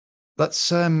Let's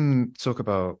talk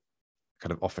about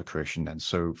kind of offer creation then.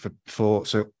 So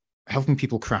so helping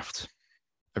people craft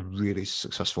a really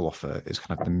successful offer is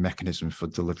kind of the mechanism for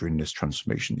delivering this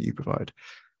transformation that you provide.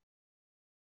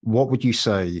 What would you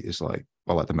say is like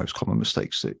the most common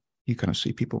mistakes that you kind of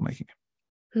see people making?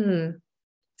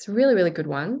 It's a really, really good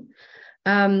one.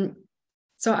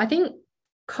 So I think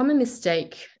common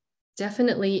mistake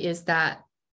definitely is that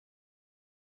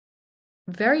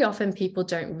very often people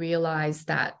don't realize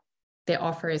that their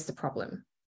offer is the problem.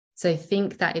 So they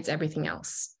think that it's everything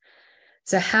else.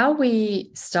 So how we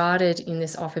started in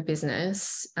this offer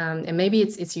business, and maybe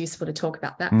it's useful to talk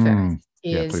about that first,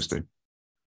 yeah, please do.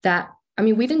 That, I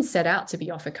mean, we didn't set out to be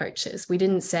offer coaches. We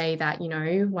didn't say that, you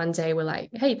know, one day we're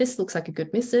like, hey, this looks like a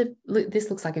good business.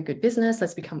 This looks like a good business.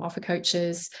 Let's become offer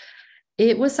coaches.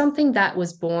 It was something that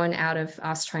was born out of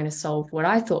us trying to solve what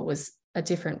I thought was a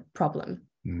different problem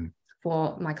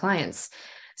for my clients.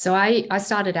 So I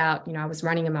started out, you know, I was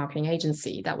running a marketing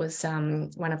agency. That was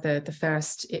one of the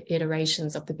first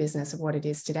iterations of the business of what it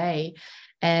is today.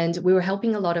 And we were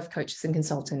helping a lot of coaches and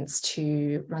consultants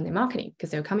to run their marketing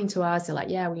because they were coming to us. They're like,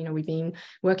 yeah, you know, we've been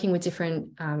working with different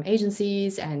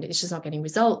agencies and it's just not getting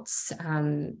results.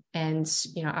 And,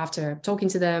 you know, after talking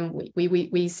to them,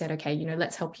 we said, okay, you know,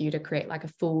 let's help you to create like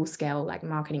a full scale, like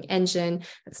marketing engine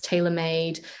that's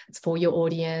tailor-made. It's for your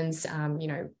audience, you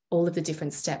know, all of the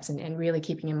different steps and really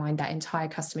keeping in mind that entire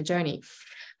customer journey.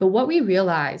 But what we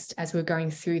realized as we were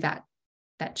going through that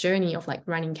journey of like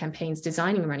running campaigns,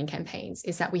 designing and running campaigns,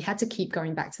 is that we had to keep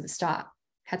going back to the start,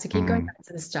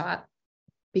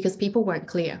 because people weren't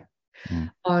clear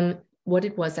on what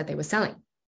it was that they were selling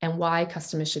and why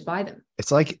customers should buy them.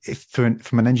 It's like,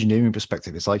 from an engineering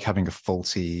perspective, it's like having a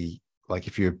faulty, like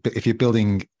if you're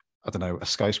building, I don't know, a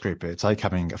skyscraper, it's like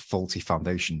having a faulty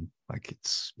foundation. Like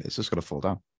it's just going to fall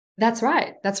down. That's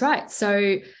right.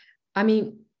 So, I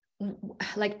mean,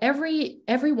 like every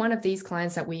one of these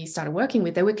clients that we started working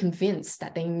with, they were convinced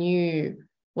that they knew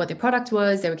what their product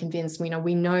was. They were convinced,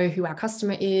 we know who our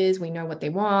customer is, we know what they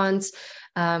want.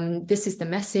 This is the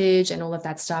message and all of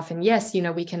that stuff. And yes, you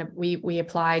know, we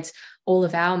applied all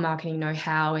of our marketing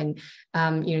know-how and,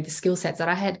 you know, the skill sets that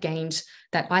I had gained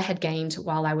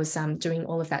while I was doing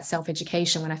all of that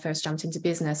self-education when I first jumped into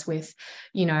business with,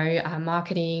 you know,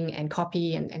 marketing and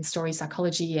copy and story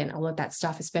psychology and all of that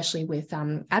stuff, especially with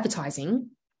advertising,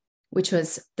 which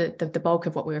was the bulk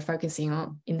of what we were focusing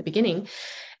on in the beginning.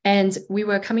 And we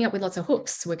were coming up with lots of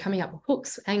hooks. We're coming up with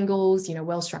hooks, angles, you know,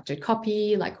 well-structured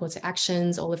copy, like call to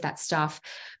actions, all of that stuff.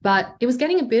 But it was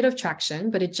getting a bit of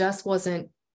traction, but it just wasn't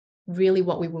really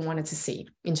what we wanted to see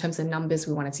in terms of numbers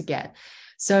we wanted to get.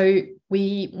 So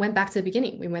we went back to the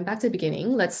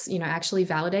beginning. Let's, you know, actually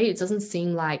validate. It doesn't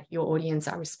seem like your audience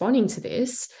are responding to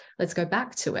this. Let's go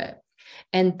back to it.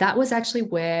 And that was actually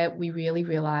where we really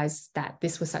realized that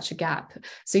this was such a gap.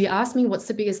 So you asked me, what's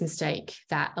the biggest mistake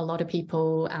that a lot of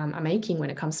people are making when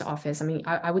it comes to offers? I mean,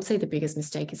 I would say the biggest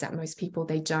mistake is that most people,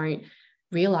 they don't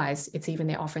realize it's even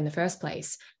their offer in the first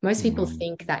place. Most people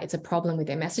think that it's a problem with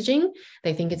their messaging.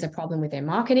 They think it's a problem with their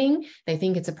marketing. They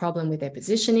think it's a problem with their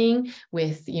positioning,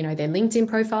 with, you know, their LinkedIn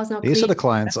profiles not clear. These are the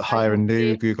clients that hire a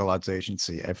new Google Ads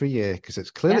agency every year because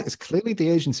it's clearly the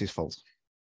agency's fault.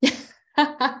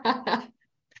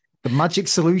 The magic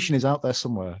solution is out there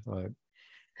somewhere.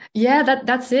 Yeah,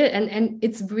 that's it. And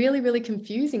it's really, really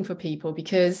confusing for people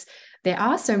because there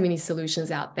are so many solutions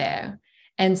out there.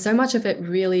 And so much of it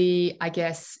really, I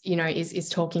guess, you know, is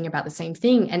talking about the same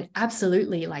thing. And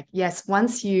absolutely, like, yes,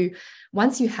 once you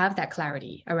have that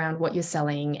clarity around what you're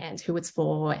selling and who it's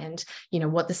for and, you know,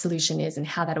 what the solution is and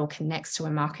how that all connects to a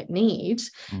market need,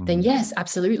 then yes,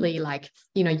 absolutely. Like,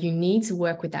 you know, you need to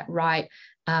work with that right,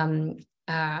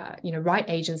 you know, right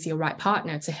agency or right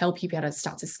partner to help you be able to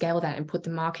start to scale that and put the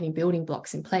marketing building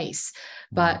blocks in place.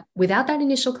 But without that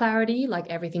initial clarity, like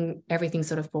everything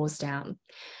sort of falls down.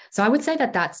 So I would say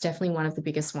that that's definitely one of the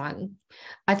biggest one.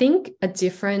 I think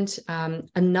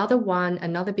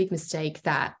another big mistake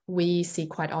that we see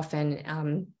quite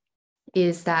often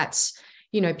is that,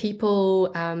 you know,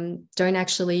 people don't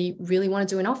actually really want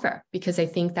to do an offer because they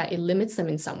think that it limits them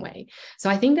in some way. So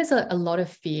I think there's a lot of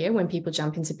fear when people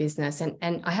jump into business.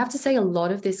 And I have to say a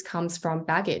lot of this comes from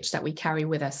baggage that we carry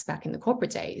with us back in the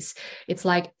corporate days. It's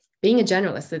like being a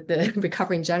generalist, the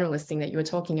recovering generalist thing that you were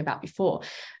talking about before.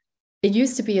 It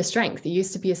used to be a strength. It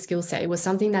used to be a skill set. It was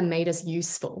something that made us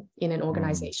useful in an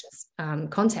organization's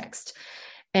context.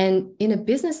 And in a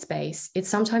business space, it's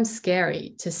sometimes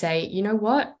scary to say, you know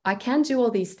what, I can do all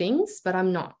these things, but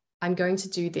I'm not. I'm going to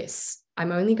do this.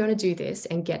 I'm only going to do this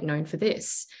and get known for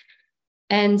this.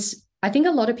 And I think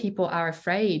a lot of people are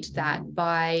afraid that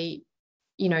by,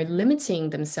 limiting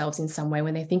themselves in some way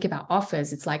when they think about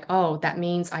offers. It's like, oh, that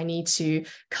means I need to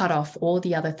cut off all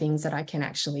the other things that I can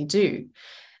actually do,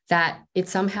 that it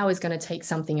somehow is going to take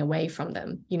something away from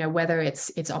them, whether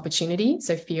it's opportunity,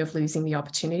 so fear of losing the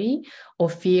opportunity, or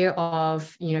fear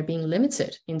of, being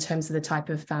limited in terms of the type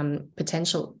of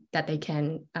potential that they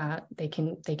can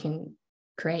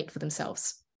create for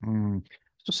themselves.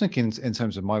 Just thinking in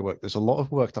terms of my work, there's a lot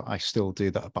of work that I still do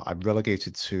but I'm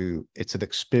relegated to, it's an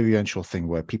experiential thing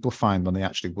where people find when they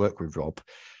actually work with Rob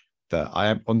that I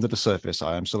am under the surface,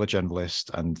 I am still a generalist,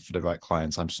 and for the right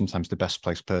clients, I'm sometimes the best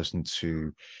placed person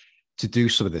to do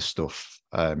some of this stuff.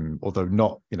 Although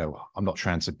not, I'm not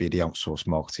trying to be the outsourced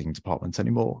marketing department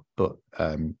anymore, but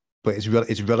it's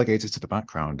relegated to the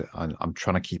background, and I'm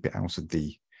trying to keep it out of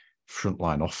the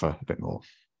frontline offer a bit more.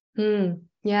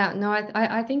 Yeah, no,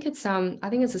 I think it's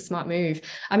a smart move.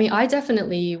 I mean, I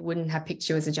definitely wouldn't have picked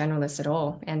you as a generalist at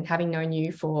all, and having known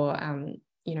you for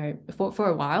for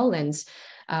a while, and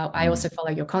I also follow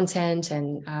your content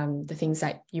and the things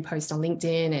that you post on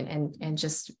LinkedIn and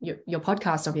just your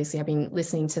podcast. Obviously, I've been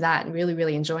listening to that and really,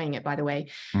 really enjoying it, by the way.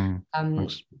 And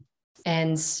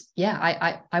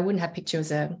yeah, I wouldn't have picked you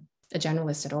as a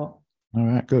generalist at all. All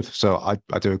right, good. So I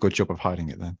do a good job of hiding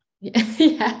it then.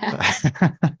 Yeah.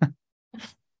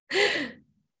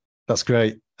 That's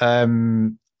great. I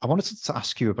wanted to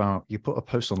ask you about, you put a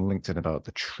post on LinkedIn about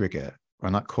the trigger,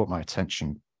 and that caught my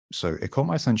attention. So it caught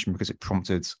my attention because it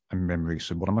prompted a memory.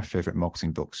 So one of my favorite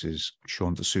marketing books is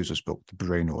Sean D'Souza's book, The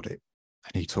Brain Audit.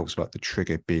 And he talks about the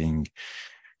trigger being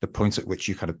the point at which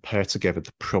you kind of pair together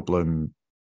the problem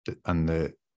and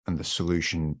the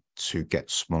solution to get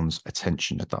someone's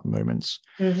attention at that moment.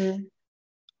 And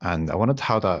I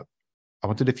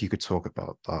wondered if you could talk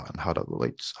about that and how that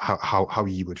relates, how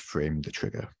you would frame the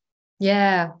trigger.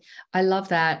 Yeah, I love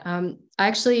that. I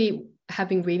actually have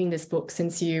been reading this book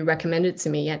since you recommended it to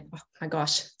me, and oh my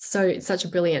gosh, it's such a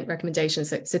brilliant recommendation.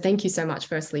 So thank you so much,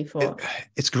 firstly, for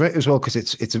it's great as well, because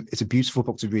it's a beautiful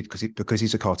book to read because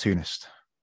he's a cartoonist.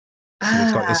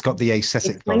 So it's got the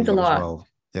aesthetic value as well.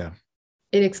 Yeah.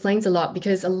 It explains a lot,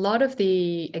 because a lot of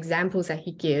the examples that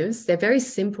he gives, they're very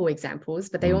simple examples,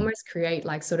 but they almost create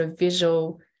like sort of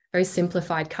visual, very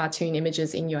simplified cartoon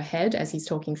images in your head as he's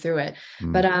talking through it.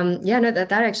 But yeah, no,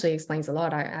 that actually explains a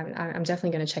lot. I'm definitely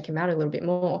going to check him out a little bit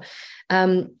more.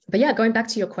 But yeah, going back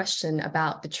to your question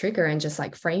about the trigger and just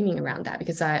like framing around that,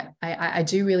 because I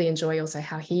do really enjoy also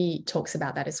how he talks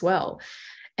about that as well.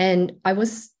 And I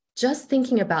was just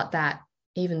thinking about that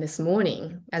even this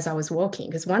morning as I was walking,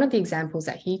 because one of the examples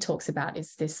that he talks about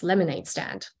is this lemonade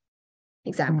stand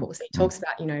example. So he talks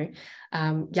about,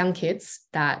 young kids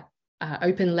that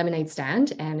open lemonade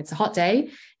stand, and it's a hot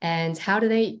day, and how do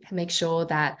they make sure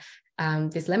that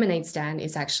this lemonade stand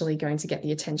is actually going to get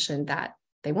the attention that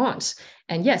they want?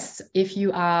 And yes, if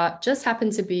you are just happen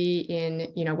to be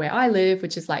in, where I live,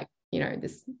 which is like,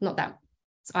 this not that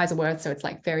Isleworth, so it's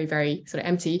like very, very sort of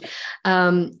empty.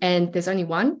 And there's only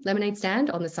one lemonade stand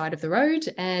on the side of the road,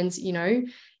 and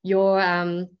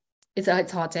it's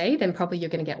a hot day, then probably you're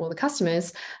going to get all the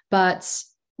customers. But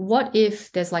what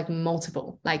if there's like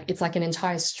multiple, like it's like an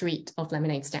entire street of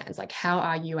lemonade stands? Like, how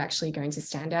are you actually going to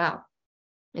stand out?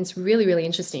 And it's really, really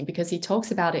interesting, because he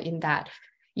talks about it in that,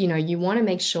 you want to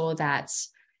make sure that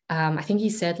I think he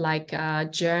said like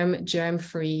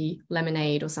germ-free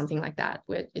lemonade or something like that,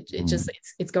 where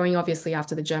it's going obviously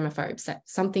after the germaphobes, that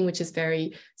something which is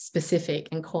very specific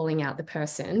and calling out the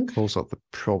person. Calls out the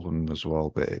problem as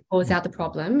well. Calls out the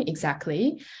problem,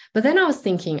 exactly. But then I was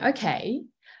thinking, okay,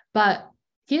 but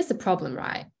here's the problem,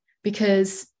 right?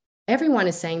 Because everyone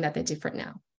is saying that they're different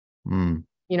now.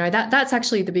 That's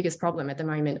actually the biggest problem at the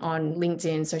moment on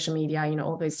LinkedIn, social media,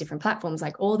 all those different platforms,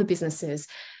 like all the businesses.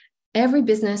 Every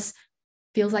business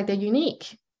feels like they're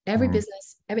unique. Every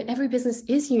business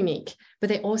is unique, but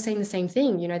they're all saying the same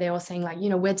thing. They're all saying like,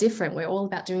 we're different. We're all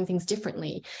about doing things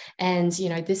differently. And,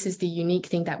 this is the unique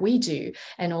thing that we do,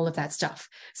 and all of that stuff.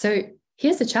 So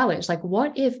here's the challenge. Like,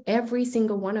 what if every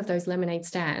single one of those lemonade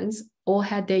stands all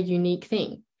had their unique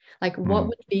thing? Like, what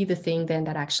would be the thing then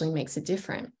that actually makes it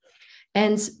different?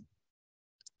 And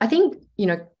I think,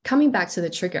 coming back to the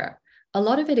trigger, a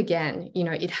lot of it, again,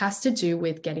 it has to do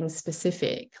with getting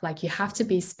specific. Like, you have to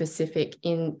be specific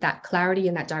in that clarity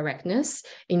and that directness,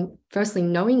 in firstly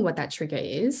knowing what that trigger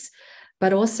is,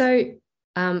 but also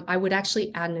I would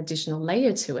actually add an additional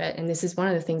layer to it. And this is one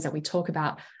of the things that we talk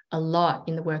about a lot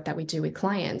in the work that we do with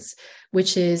clients,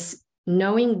 which is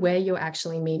knowing where you're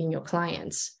actually meeting your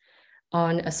clients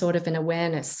on a sort of an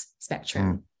awareness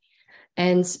spectrum.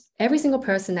 And every single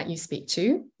person that you speak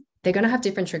to, they're going to have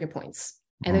different trigger points.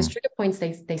 And those trigger points,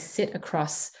 they sit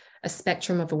across a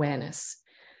spectrum of awareness.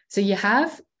 So you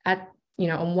have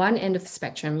on one end of the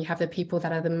spectrum, you have the people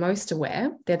that are the most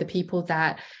aware. They're the people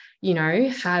that,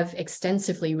 have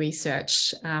extensively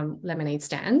researched lemonade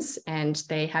stands, and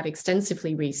they have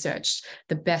extensively researched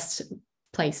the best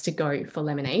place to go for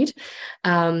lemonade.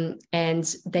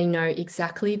 And they know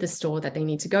exactly the store that they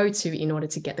need to go to in order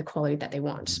to get the quality that they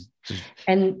want.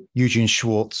 And Eugene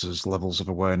Schwartz's levels of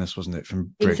awareness, wasn't it,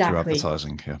 from breakthrough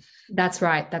advertising? Yeah. That's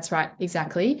right.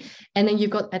 Exactly. And then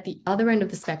you've got at the other end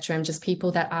of the spectrum, just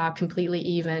people that are completely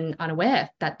even unaware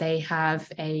that they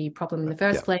have a problem in the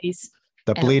first place.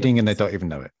 They're bleeding and they don't even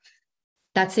know it.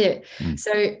 That's it.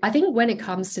 So I think when it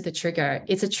comes to the trigger,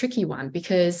 it's a tricky one,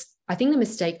 because I think the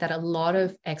mistake that a lot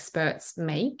of experts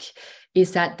make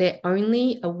is that they're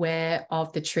only aware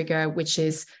of the trigger, which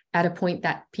is at a point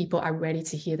that people are ready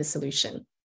to hear the solution.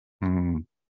 And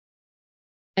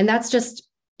that's just,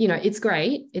 it's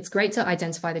great. It's great to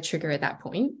identify the trigger at that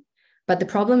point. But the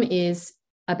problem is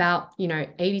about,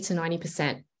 80 to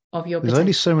 90% of your There's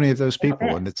only so many of those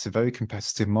people, and it's a very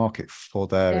competitive market for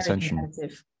their attention.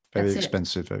 Very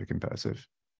expensive, very competitive.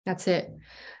 That's it.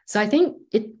 So I think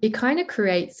it kind of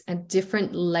creates a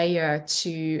different layer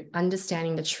to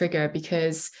understanding the trigger,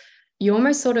 because you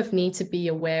almost sort of need to be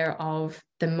aware of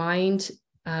the mindset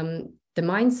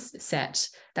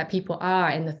that people are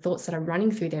and the thoughts that are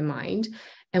running through their mind.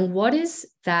 And what is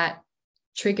that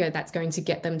trigger that's going to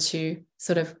get them to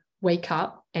sort of wake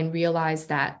up and realize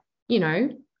that,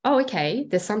 oh, okay,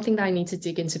 there's something that I need to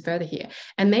dig into further here.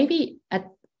 And maybe at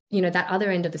that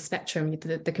other end of the spectrum,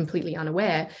 the completely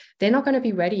unaware, they're not going to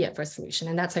be ready yet for a solution,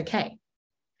 and that's okay.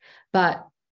 But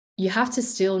you have to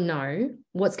still know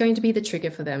what's going to be the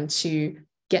trigger for them to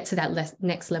get to that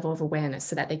next level of awareness,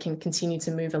 so that they can continue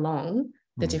to move along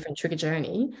the different trigger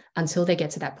journey until they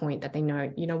get to that point that they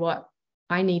know, what,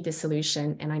 I need this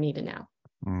solution and I need it now.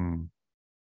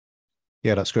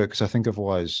 Yeah, that's great, because I think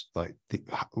otherwise, like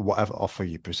whatever offer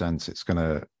you present, it's going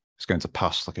to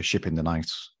pass like a ship in the night,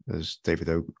 as David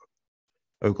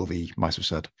Ogilvy might have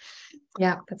said.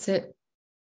 Yeah, that's it.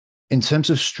 In terms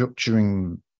of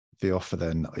structuring the offer,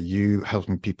 then, are you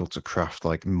helping people to craft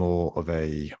like more of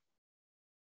a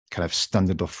kind of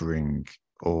standard offering,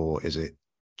 or is it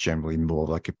generally more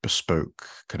like a bespoke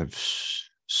kind of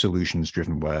solutions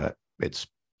driven, where it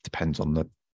depends on the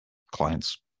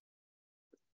clients?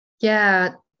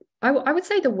 Yeah, I would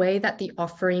say the way that the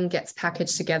offering gets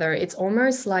packaged together, it's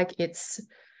almost like it's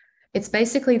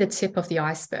basically the tip of the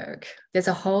iceberg. There's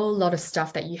a whole lot of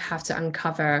stuff that you have to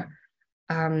uncover,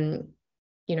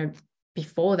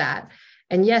 before that.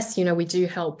 And yes, we do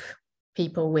help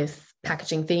people with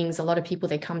packaging things. A lot of people,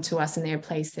 they come to us and they're a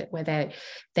place where they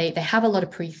have a lot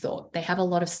of pre-thought. They have a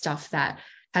lot of stuff that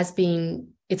has been,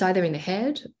 it's either in the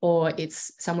head or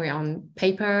it's somewhere on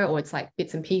paper, or it's like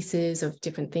bits and pieces of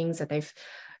different things that they've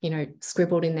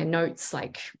scribbled in their notes,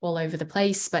 like all over the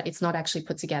place, but it's not actually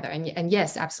put together. And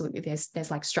yes, absolutely,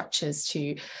 there's like structures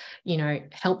to,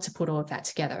 help to put all of that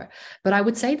together. But I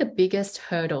would say the biggest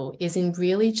hurdle is in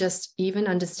really just even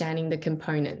understanding the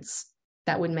components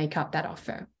that would make up that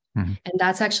offer. And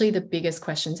that's actually the biggest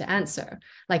question to answer.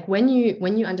 Like when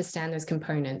you understand those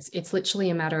components, it's literally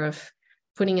a matter of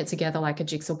putting it together like a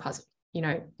jigsaw puzzle.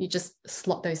 You just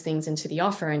slot those things into the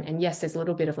offer. And yes, there's a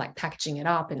little bit of like packaging it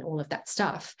up and all of that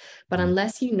stuff. But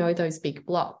unless you know those big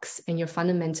blocks and you're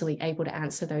fundamentally able to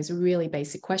answer those really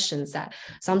basic questions that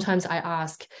sometimes I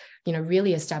ask,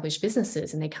 really established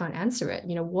businesses, and they can't answer it.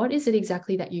 What is it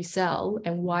exactly that you sell,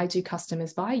 and why do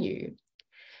customers buy you?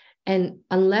 And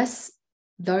unless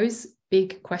those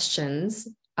big questions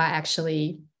are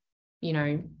actually,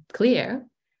 clear,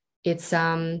 it's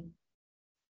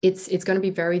going to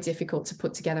be very difficult to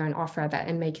put together an offer that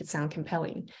and make it sound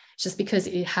compelling, just because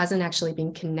it hasn't actually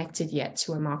been connected yet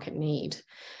to a market need.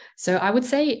 So I would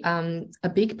say a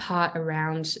big part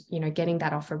around, getting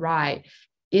that offer right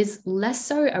is less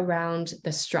so around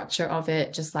the structure of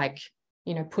it, just like,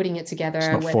 putting it together. It's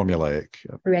not formulaic.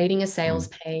 Creating a sales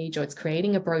page, or it's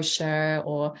creating a brochure,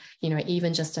 or,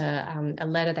 even just a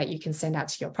letter that you can send out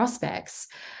to your prospects.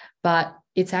 But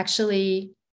it's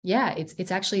actually,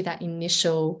 it's actually that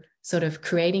initial sort of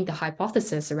creating the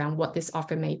hypothesis around what this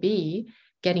offer may be,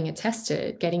 getting it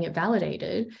tested, getting it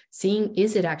validated, seeing,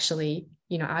 is it actually,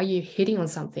 are you hitting on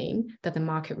something that the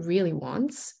market really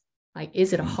wants? Like,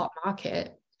 is it a hot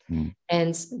market?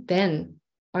 And then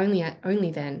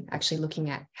only then actually looking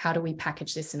at how do we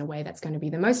package this in a way that's going to be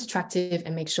the most attractive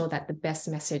and make sure that the best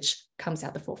message comes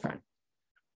out the forefront.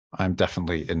 I'm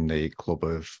definitely in the club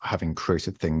of having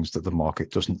created things that the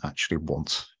market doesn't actually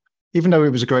want, even though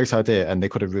it was a great idea and they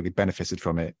could have really benefited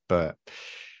from it, but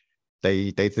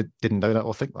they didn't know that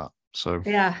or think that. So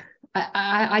yeah,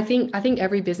 I think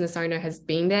every business owner has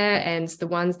been there, and the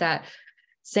ones that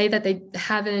say that they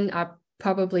haven't are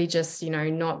probably just,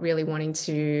 not really wanting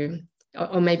to,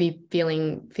 or maybe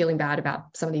feeling bad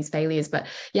about some of these failures. But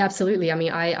yeah, absolutely. I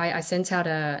mean, I sent out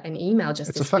an email just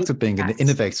it's a this fact week of being an that,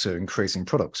 innovator and creating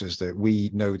products, is that we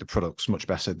know the products much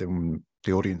better than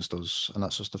the audience does, and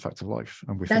that's just a fact of life.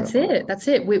 And we forget that's that. it. That's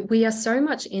it. We are so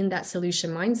much in that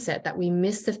solution mindset that we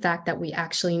miss the fact that we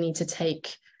actually need to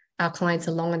take our clients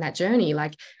along on that journey.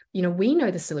 Like, we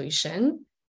know the solution,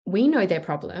 we know their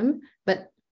problem, but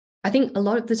I think a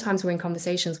lot of the times we're in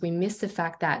conversations, we miss the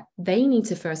fact that they need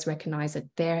to first recognize that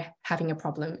they're having a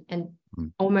problem and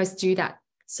almost do that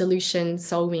solution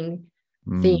solving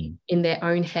thing in their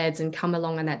own heads and come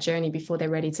along on that journey before they're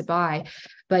ready to buy.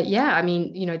 But yeah, I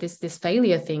mean, this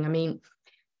failure thing, I mean,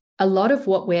 a lot of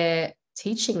what we're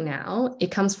teaching now,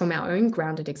 it comes from our own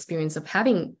grounded experience of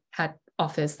having had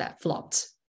offers that flopped,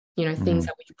 things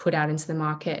that we put out into the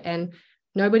market and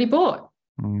nobody bought.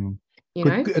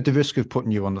 At the risk of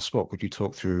putting you on the spot, could you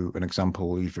talk through an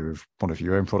example either of one of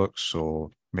your own products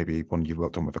or maybe one you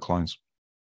worked on with the clients?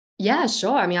 Yeah,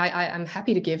 sure. I mean, I'm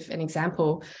happy to give an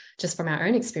example just from our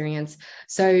own experience.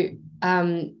 So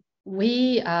this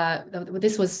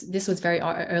was very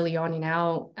early on in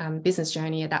our business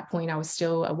journey. At that point, I was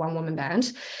still a one-woman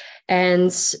band,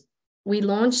 and we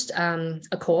launched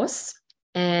a course,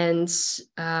 and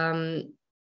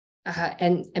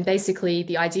basically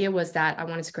the idea was that I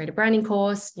wanted to create a branding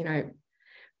course,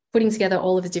 putting together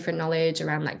all of the different knowledge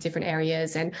around like different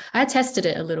areas. And I had tested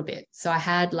it a little bit. So I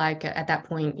had at that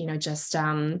point, just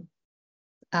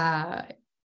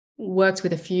worked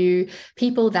with a few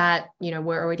people that,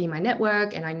 were already in my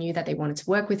network, and I knew that they wanted to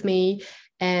work with me.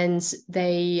 And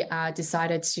they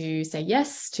decided to say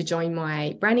yes to join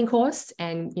my branding course.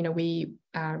 And, we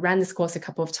ran this course a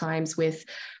couple of times with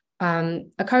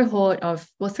a cohort of,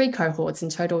 3 cohorts in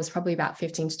total. Was probably about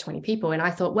 15 to 20 people. And I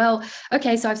thought, well,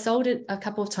 okay, so I've sold it a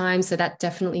couple of times. So that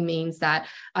definitely means that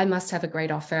I must have a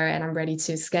great offer and I'm ready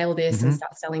to scale this and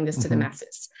start selling this to the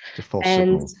masses.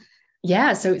 And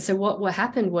yeah, so what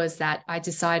happened was that I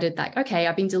decided like, okay,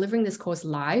 I've been delivering this course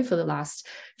live for the last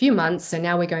few months. So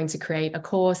now we're going to create a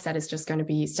course that is just going to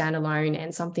be standalone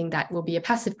and something that will be a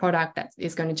passive product that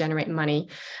is going to generate money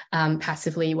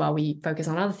passively while we focus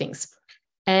on other things.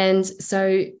 And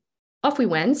so off we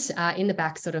went in the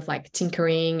back, sort of like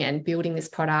tinkering and building this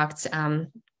product.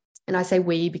 And I say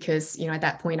we because, at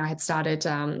that point I had started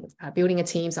building a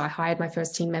team. So I hired my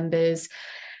first team members,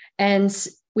 and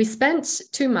we spent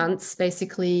 2 months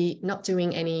basically not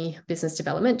doing any business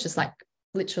development, just like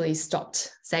literally stopped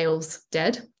sales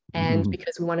dead. And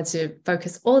because we wanted to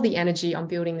focus all the energy on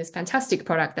building this fantastic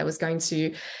product that was going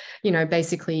to,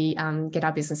 basically get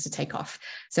our business to take off.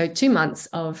 So 2 months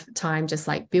of time, just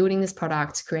like building this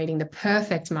product, creating the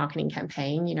perfect marketing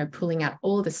campaign, pulling out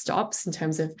all the stops in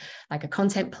terms of like a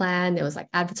content plan. There was like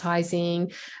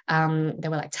advertising, there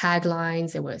were like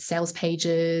taglines, there were sales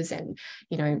pages and,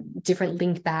 different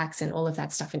link backs and all of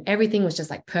that stuff. And everything was just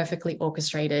like perfectly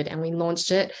orchestrated. And we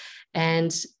launched it,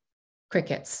 and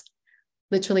crickets.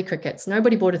 Literally crickets.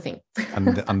 Nobody bought a thing.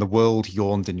 and the world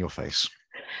yawned in your face.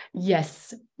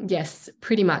 Yes,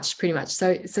 pretty much.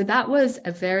 So that was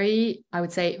a very, I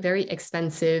would say, very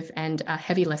expensive and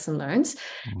heavy lesson learned.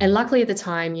 And luckily at the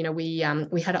time, we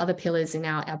had other pillars in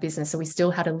our business, so we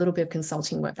still had a little bit of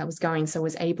consulting work that was going, so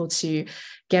was able to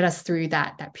get us through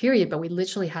that period. But we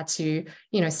literally had to,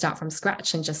 start from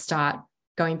scratch and just start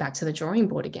going back to the drawing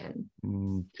board again.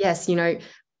 Yes,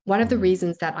 one of the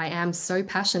reasons that I am so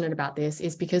passionate about this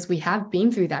is because we have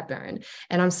been through that burn.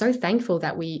 And I'm so thankful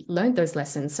that we learned those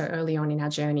lessons so early on in our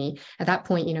journey. At that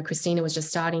point, Christina was just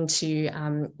starting to,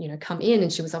 come in,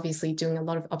 and she was obviously doing a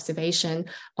lot of observation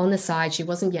on the side. She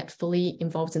wasn't yet fully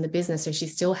involved in the business. So she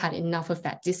still had enough of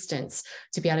that distance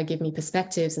to be able to give me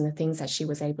perspectives and the things that she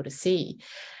was able to see.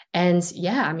 And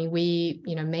yeah, I mean, we,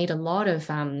 made a lot of,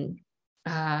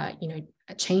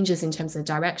 changes in terms of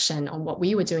direction on what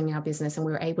we were doing in our business, and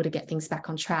we were able to get things back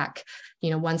on track,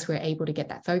 once we were able to get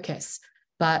that focus.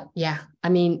 But yeah, I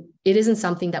mean, it isn't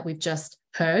something that we've just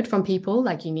heard from people.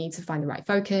 Like, you need to find the right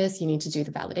focus, you need to do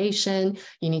the validation,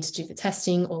 you need to do the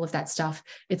testing, all of that stuff.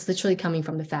 It's literally coming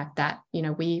from the fact that,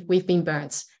 we've been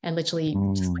burnt and literally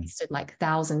just wasted like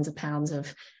thousands of pounds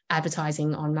of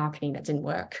advertising on marketing that didn't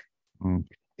work.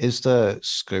 Is there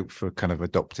scope for kind of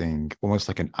adopting almost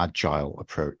like an agile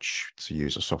approach, to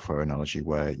use a software analogy,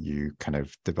 where you kind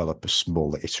of develop a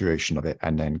smaller iteration of it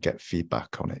and then get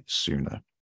feedback on it sooner?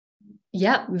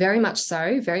 Yeah, very much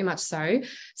so.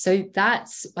 So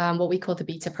that's what we call the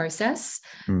beta process.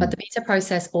 But the beta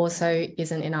process also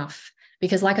isn't enough.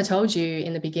 Because like I told you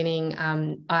in the beginning,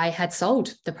 I had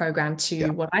sold the program to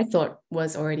what I thought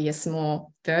was already a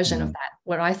small version of that,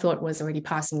 what I thought was already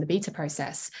passing the beta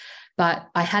process. But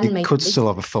I hadn't made. It could still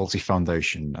have a faulty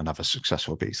foundation and have a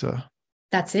successful beta.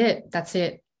 That's it. That's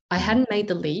it. I hadn't made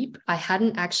the leap. I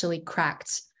hadn't actually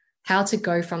cracked how to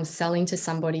go from selling to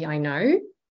somebody I know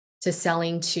to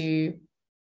selling to,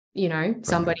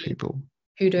 somebody people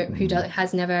who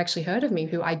has never actually heard of me,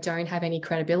 who I don't have any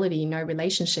credibility, no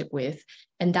relationship with.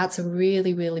 And that's a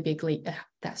really, really big leap.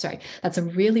 That's a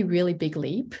really, really big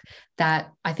leap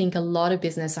that I think a lot of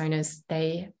business owners,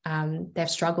 they've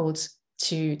struggled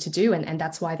to do. And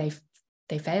that's why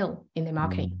they fail in their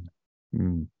marketing.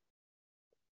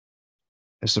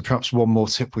 Is there perhaps one more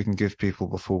tip we can give people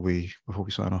before we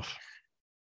sign off?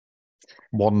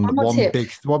 One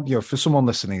big one, for someone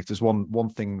listening, if there's one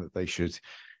thing that they should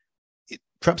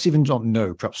perhaps even not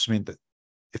know, perhaps something that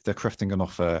if they're crafting an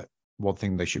offer, one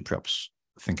thing they should perhaps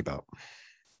think about.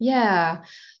 Yeah,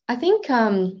 I think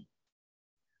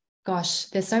gosh,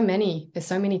 there's so many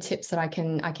tips that I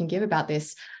can give about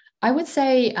this. I would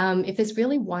say if there's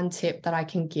really one tip that I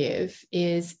can give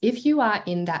is if you are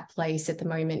in that place at the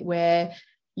moment where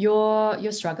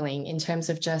you're struggling in terms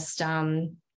of just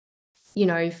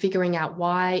figuring out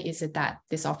why is it that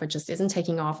this offer just isn't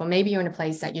taking off, or maybe you're in a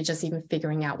place that you're just even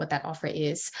figuring out what that offer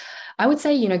is. I would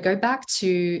say, go back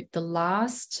to the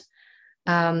last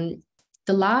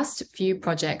few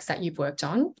projects that you've worked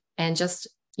on, and just,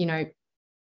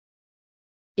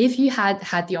 if you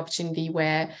had the opportunity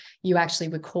where you actually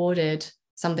recorded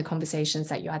some of the conversations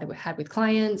that you either had with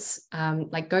clients,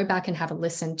 go back and have a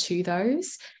listen to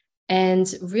those.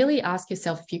 And really ask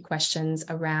yourself a few questions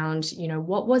around,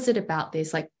 what was it about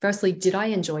this? Like, firstly, did I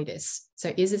enjoy this?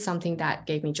 So is it something that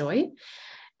gave me joy?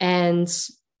 And,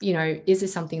 is it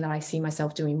something that I see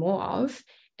myself doing more of?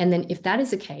 And then if that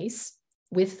is the case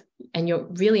and you're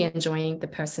really enjoying the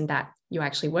person that you're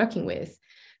actually working with,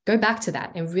 go back to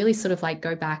that and really sort of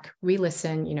go back,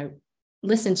 re-listen,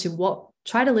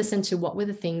 try to listen to what were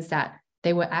the things that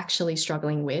they were actually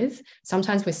struggling with.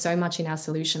 Sometimes we're so much in our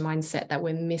solution mindset that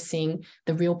we're missing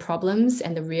the real problems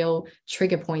and the real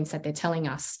trigger points that they're telling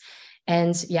us.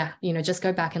 And just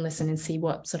go back and listen and see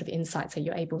what sort of insights are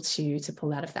you able to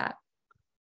pull out of that.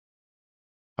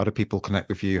 How do people connect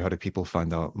with you? How do people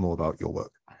find out more about your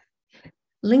work?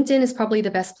 LinkedIn is probably the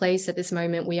best place at this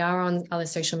moment. We are on other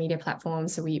social media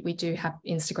platforms. So we do have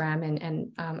Instagram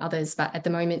and others, but at the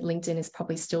moment, LinkedIn is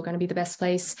probably still going to be the best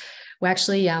place. We're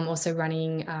actually also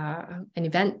running an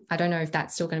event. I don't know if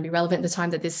that's still going to be relevant at the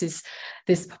time that this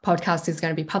podcast is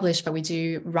going to be published, but we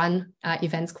do run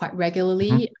events quite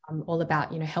regularly, all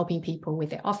about, helping people with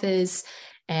their offers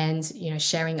and,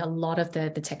 sharing a lot of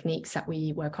the techniques that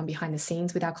we work on behind the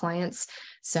scenes with our clients.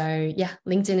 So yeah,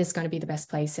 LinkedIn is going to be the best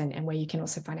place and where you can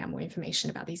also find out more information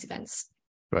about these events.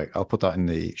 Right. I'll put that in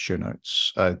the show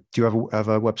notes. Do you have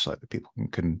a website that people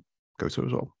can go to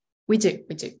as well? We do.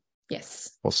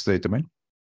 Yes. What's the domain?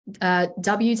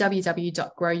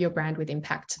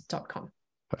 www.growyourbrandwithimpact.com.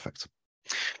 Perfect.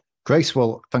 Great.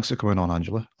 Well, thanks for coming on,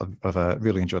 Angela. I've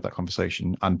really enjoyed that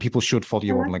conversation, and people should follow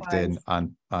you on LinkedIn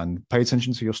and pay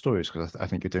attention to your stories, because I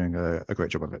think you're doing a great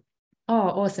job of it. Oh,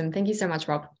 awesome. Thank you so much,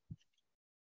 Rob.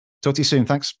 Talk to you soon.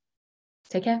 Thanks.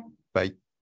 Take care. Bye.